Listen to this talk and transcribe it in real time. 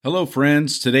Hello,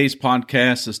 friends. Today's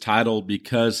podcast is titled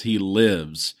Because He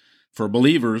Lives. For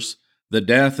believers, the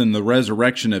death and the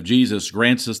resurrection of Jesus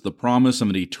grants us the promise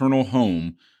of an eternal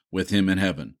home with Him in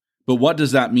heaven. But what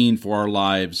does that mean for our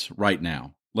lives right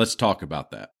now? Let's talk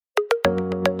about that.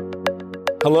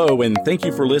 Hello, and thank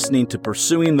you for listening to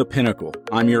Pursuing the Pinnacle.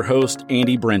 I'm your host,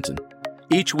 Andy Brenton.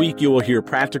 Each week you will hear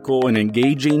practical and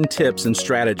engaging tips and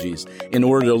strategies in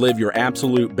order to live your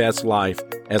absolute best life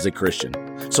as a Christian.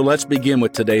 So let's begin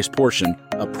with today's portion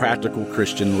of Practical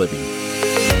Christian Living.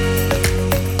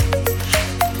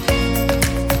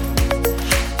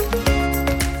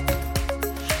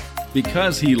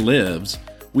 Because He lives,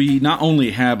 we not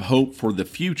only have hope for the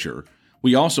future,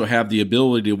 we also have the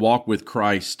ability to walk with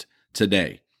Christ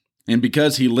today. And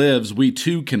because He lives, we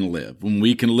too can live, and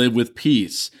we can live with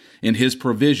peace in His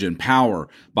provision, power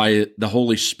by the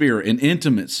Holy Spirit, and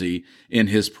intimacy in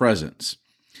His presence.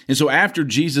 And so after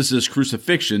Jesus'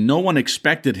 crucifixion, no one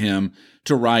expected Him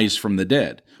to rise from the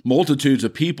dead. Multitudes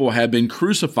of people had been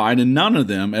crucified, and none of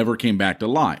them ever came back to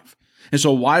life. And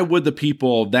so why would the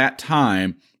people of that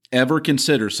time ever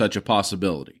consider such a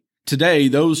possibility? Today,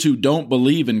 those who don't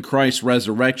believe in Christ's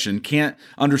resurrection can't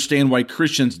understand why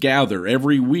Christians gather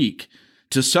every week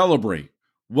to celebrate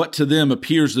what to them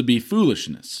appears to be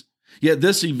foolishness. Yet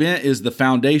this event is the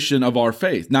foundation of our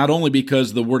faith, not only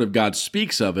because the Word of God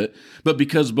speaks of it, but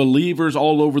because believers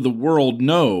all over the world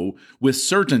know with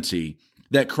certainty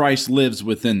that Christ lives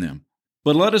within them.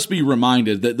 But let us be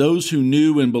reminded that those who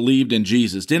knew and believed in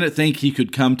Jesus didn't think He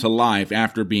could come to life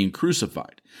after being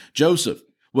crucified. Joseph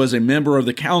was a member of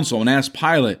the council and asked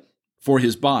Pilate for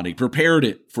his body, prepared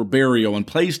it for burial, and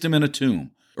placed him in a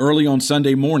tomb. Early on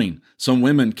Sunday morning, some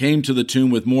women came to the tomb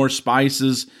with more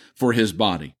spices for his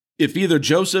body. If either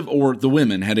Joseph or the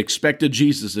women had expected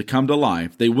Jesus to come to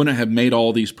life, they wouldn't have made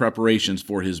all these preparations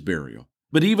for His burial.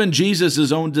 But even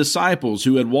Jesus' own disciples,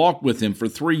 who had walked with Him for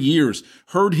 3 years,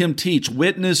 heard Him teach,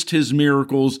 witnessed His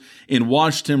miracles, and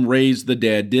watched Him raise the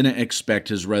dead, didn't expect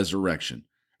His resurrection.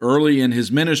 Early in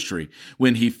His ministry,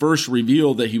 when He first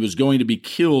revealed that He was going to be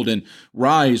killed and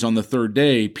rise on the third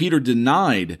day, Peter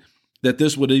denied that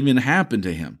this would even happen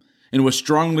to him and was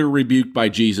strongly rebuked by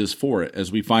Jesus for it,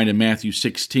 as we find in Matthew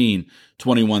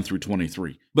 16:21 through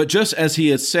 23. But just as He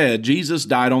had said, Jesus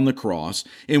died on the cross,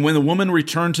 and when the woman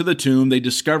returned to the tomb, they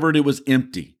discovered it was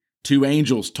empty. 2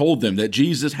 angels told them that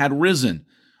Jesus had risen.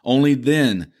 Only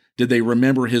then did they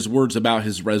remember His words about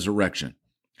His resurrection.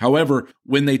 However,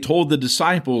 when they told the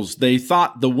disciples, they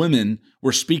thought the women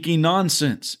were speaking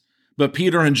nonsense. But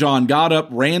Peter and John got up,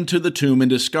 ran to the tomb, and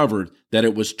discovered that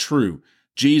it was true.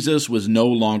 Jesus was no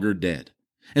longer dead.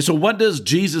 And so what does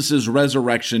Jesus'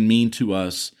 resurrection mean to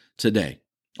us today?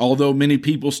 Although many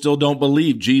people still don't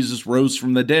believe Jesus rose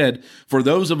from the dead, for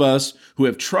those of us who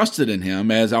have trusted in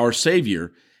Him as our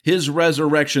Savior, His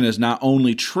resurrection is not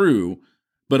only true,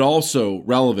 but also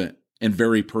relevant and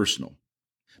very personal.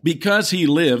 Because He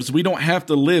lives, we don't have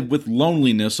to live with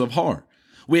loneliness of heart.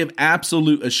 We have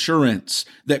absolute assurance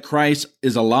that Christ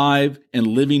is alive and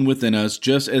living within us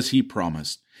just as He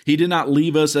promised. He did not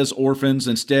leave us as orphans.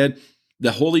 Instead,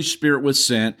 the Holy Spirit was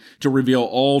sent to reveal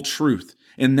all truth.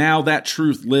 And now that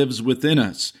truth lives within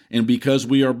us. And because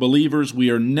we are believers, we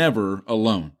are never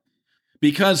alone.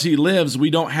 Because He lives,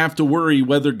 we don't have to worry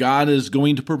whether God is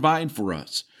going to provide for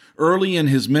us. Early in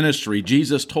His ministry,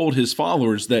 Jesus told His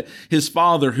followers that His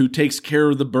Father, who takes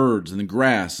care of the birds and the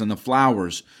grass and the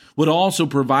flowers, would also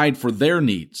provide for their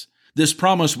needs. This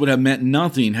promise would have meant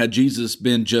nothing had Jesus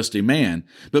been just a man,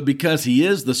 but because He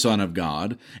is the Son of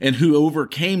God and who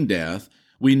overcame death,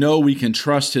 we know we can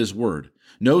trust His word.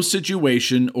 No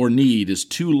situation or need is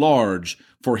too large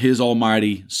for His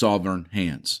almighty sovereign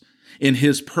hands. In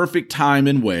His perfect time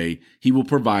and way, He will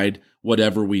provide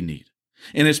whatever we need.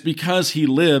 And it's because He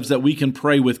lives that we can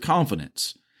pray with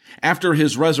confidence. After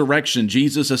His resurrection,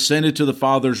 Jesus ascended to the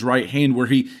Father's right hand where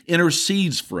He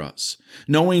intercedes for us.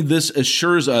 Knowing this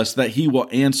assures us that He will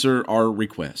answer our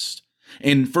request.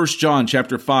 In 1 John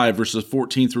chapter 5, verses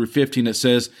 14 through 15, it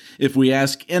says, "If we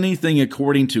ask anything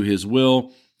according to His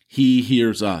will, He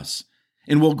hears us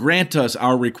and will grant us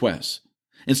our requests."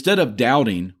 Instead of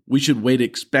doubting, we should wait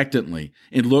expectantly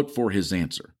and look for His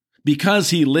answer.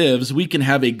 Because He lives, we can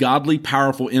have a godly,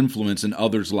 powerful influence in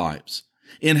others' lives.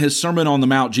 In His Sermon on the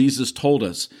Mount, Jesus told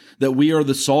us that we are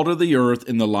the salt of the earth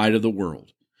and the light of the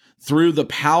world. Through the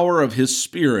power of His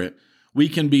Spirit, we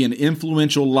can be an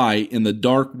influential light in the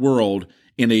dark world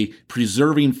and a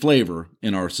preserving flavor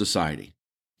in our society.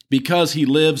 Because He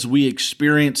lives, we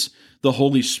experience the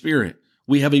Holy Spirit.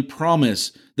 We have a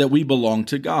promise that we belong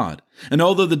to God. And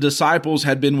although the disciples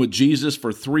had been with Jesus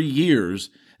for 3 years,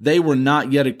 They were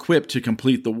not yet equipped to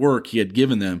complete the work he had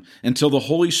given them until the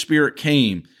Holy Spirit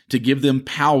came to give them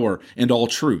power and all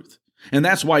truth. And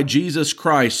that's why Jesus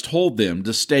Christ told them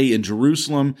to stay in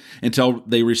Jerusalem until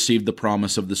they received the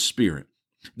promise of the Spirit.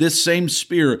 This same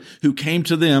Spirit who came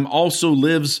to them also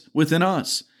lives within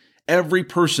us. Every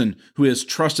person who has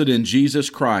trusted in Jesus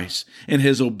Christ and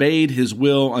has obeyed his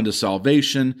will unto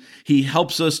salvation, he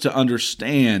helps us to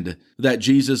understand that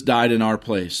Jesus died in our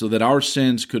place so that our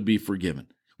sins could be forgiven.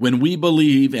 When we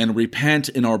believe and repent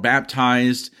and are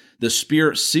baptized, the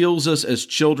Spirit seals us as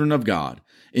children of God,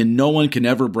 and no one can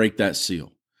ever break that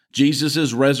seal.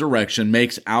 Jesus' resurrection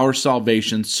makes our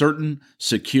salvation certain,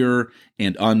 secure,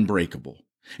 and unbreakable.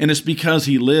 And it's because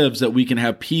he lives that we can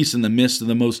have peace in the midst of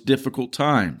the most difficult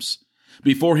times.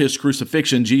 Before his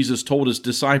crucifixion, Jesus told his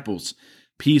disciples,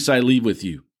 "Peace I leave with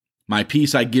you. My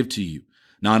peace I give to you.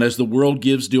 Not as the world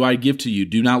gives do I give to you.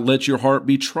 Do not let your heart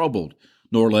be troubled,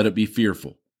 nor let it be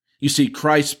fearful." You see,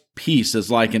 Christ's peace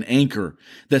is like an anchor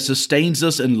that sustains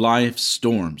us in life's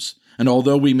storms. And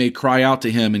although we may cry out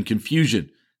to him in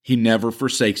confusion, he never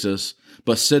forsakes us,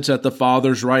 but sits at the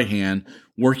Father's right hand,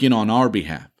 working on our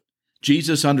behalf.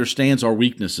 Jesus understands our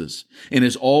weaknesses and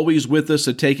is always with us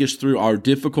to take us through our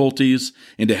difficulties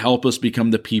and to help us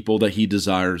become the people that he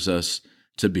desires us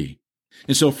to be.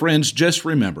 And so, friends, just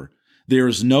remember, there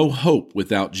is no hope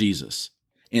without Jesus,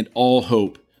 and all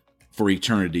hope for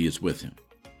eternity is with him.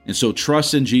 And so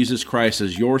trust in Jesus Christ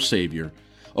as your Savior,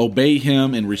 obey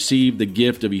him, and receive the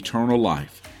gift of eternal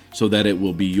life so that it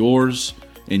will be yours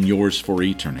and yours for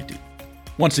eternity.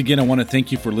 Once again, I want to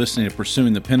thank you for listening to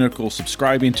Pursuing the Pinnacle,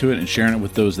 subscribing to it, and sharing it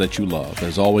with those that you love.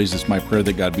 As always, it's my prayer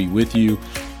that God be with you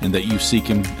and that you seek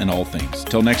him in all things.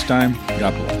 Till next time,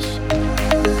 God bless.